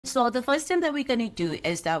So the first thing that we're going to do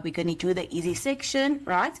is that we're going to do the easy section,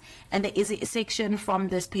 right? And the easy section from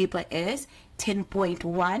this paper is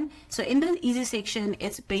 10.1. So in the easy section,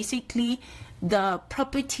 it's basically the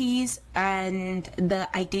properties and the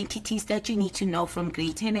identities that you need to know from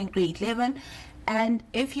grade 10 and grade 11. And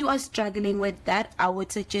if you are struggling with that, I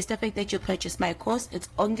would suggest the fact that you purchase my course. It's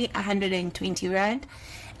only 120 Rand.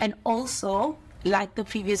 And also, like the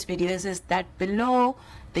previous videos, is that below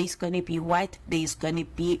there's going to be what? There's going to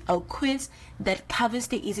be a quiz that covers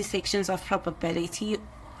the easy sections of probability,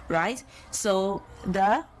 right? So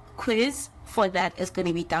the quiz for that is going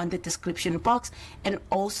to be down the description box, and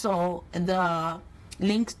also the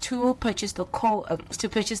link to purchase the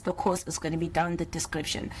course is going to be down in the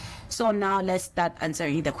description. So now let's start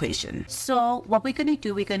answering the question. So what we're going to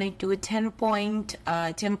do, we're going to do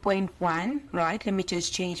 10.1, right? Let me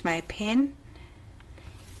just change my pen.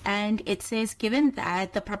 And it says, given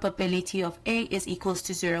that the probability of A is equals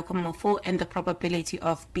to 0.4 and the probability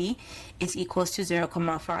of B is equals to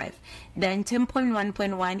 0.5. Then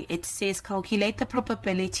 10.1.1, it says calculate the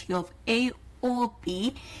probability of A or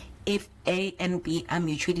B if A and B are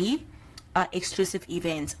mutually exclusive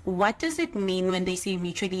events. What does it mean when they say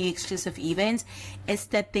mutually exclusive events? It's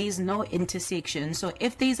that there is no intersection. So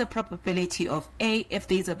if there is a probability of A, if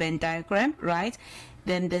there is a Venn diagram, right,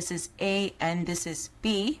 then this is A and this is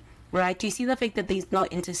B, right? You see the fact that there is no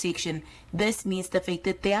intersection. This means the fact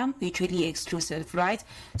that they are mutually exclusive, right?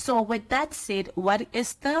 So with that said, what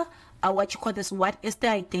is the what is the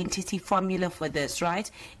identity formula for this, right?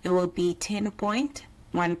 It will be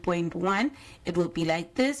 10.1.1. It will be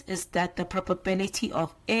like this, is that the probability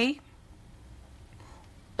of A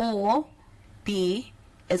or B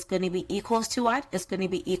is going to be equals to what? It's going to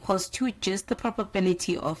be equals to just the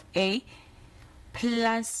probability of A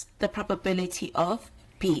plus the probability of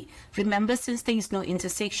B. Remember, since there is no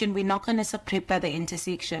intersection, we're not going to separate by the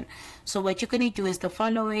intersection. So what you're going to do is the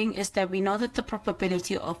following, is that we know that the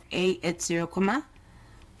probability of A is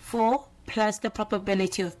 0.4 plus the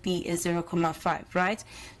probability of B is 0.5, right?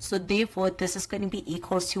 So therefore, this is going to be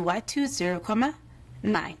equals to what? To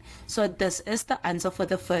 0.9. So this is the answer for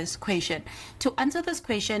the first question. To answer this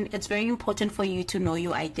question, it's very important for you to know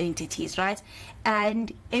your identities, right?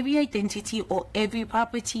 And every identity or every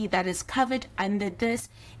property that is covered under this,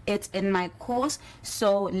 it's in my course.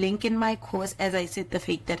 So link in my course, as I said, the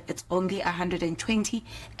fact that it's only 120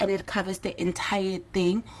 and it covers the entire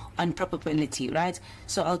thing on probability, right?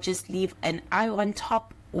 So I'll just leave an I on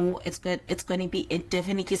top, or it's going to be, it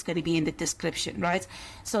definitely is going to be in the description, right?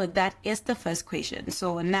 So that is the first question.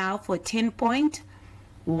 So now for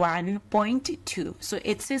 10.1.2, so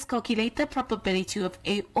it says calculate the probability of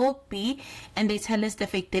A or B, and they tell us the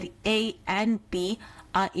fact that A and B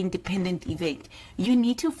are independent event. You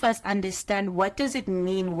need to first understand what does it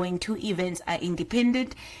mean when two events are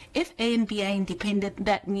independent. If A and B are independent,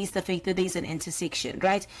 that means the fact that there is an intersection,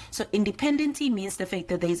 right? So independency means the fact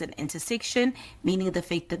that there is an intersection, meaning the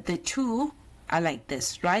fact that the two are like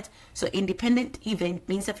this, right? So independent event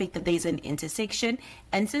means the fact that there is an intersection,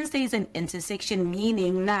 and since there is an intersection,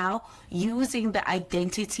 meaning now using the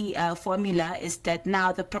identity formula, is that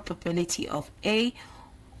now the probability of A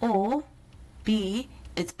or B,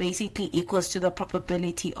 it's basically equals to the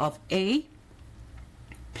probability of A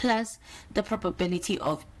plus the probability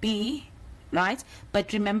of B, right?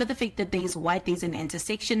 But remember the fact that there is what? There's an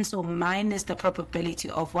intersection, so minus the probability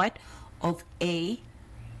of what? Of A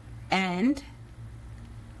and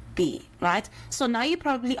B, right? So now you're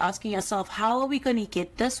probably asking yourself, how are we going to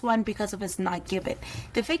get this one, because of it's not given?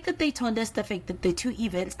 The fact that they told us the fact that the two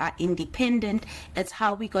events are independent, it's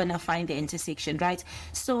how we're going to find the intersection, right?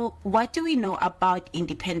 So what do we know about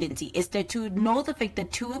independency? Is that to know the fact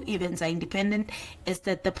that two events are independent, is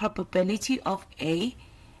that the probability of A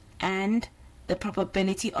and the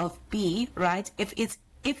probability of B, right? If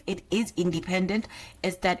it is independent,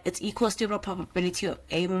 is that it's equals to the probability of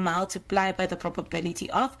A multiplied by the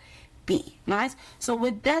probability of B, right? So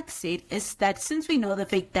with that said, is that since we know the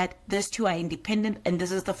fact that these two are independent, and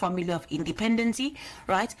this is the formula of independency,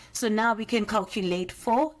 right? So now we can calculate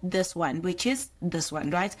for this one, which is this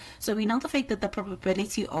one, right? So we know the fact that the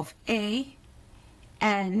probability of A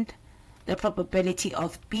and the probability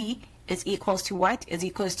of B is equals to what? Is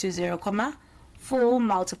equals to 0.4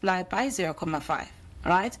 multiplied by 0.5.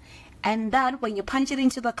 right? And then when you punch it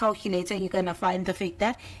into the calculator, you're going to find the fact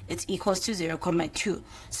that it's equals to 0.2.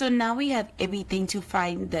 So now we have everything to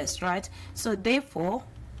find this, right? So therefore,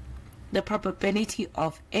 the probability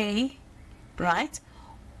of A, right,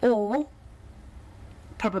 or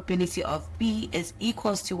probability of B is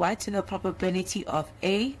equals to what? To the probability of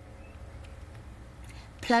A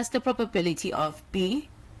plus the probability of B,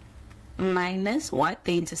 minus what?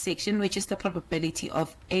 The intersection, which is the probability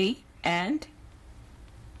of A and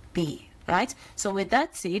B, right? So with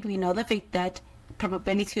that said, we know the fact that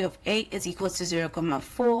probability of A is equal to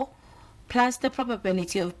 0.4 plus the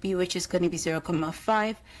probability of B, which is going to be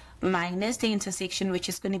 0.5, minus the intersection, which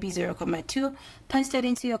is going to be 0.2. Punch that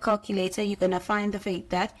into your calculator. You're going to find the fact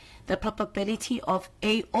that the probability of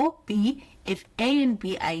A or B, if A and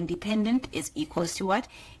B are independent, is equals to what?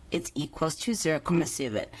 It's equals to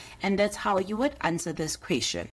 0.7. And that's how you would answer this question.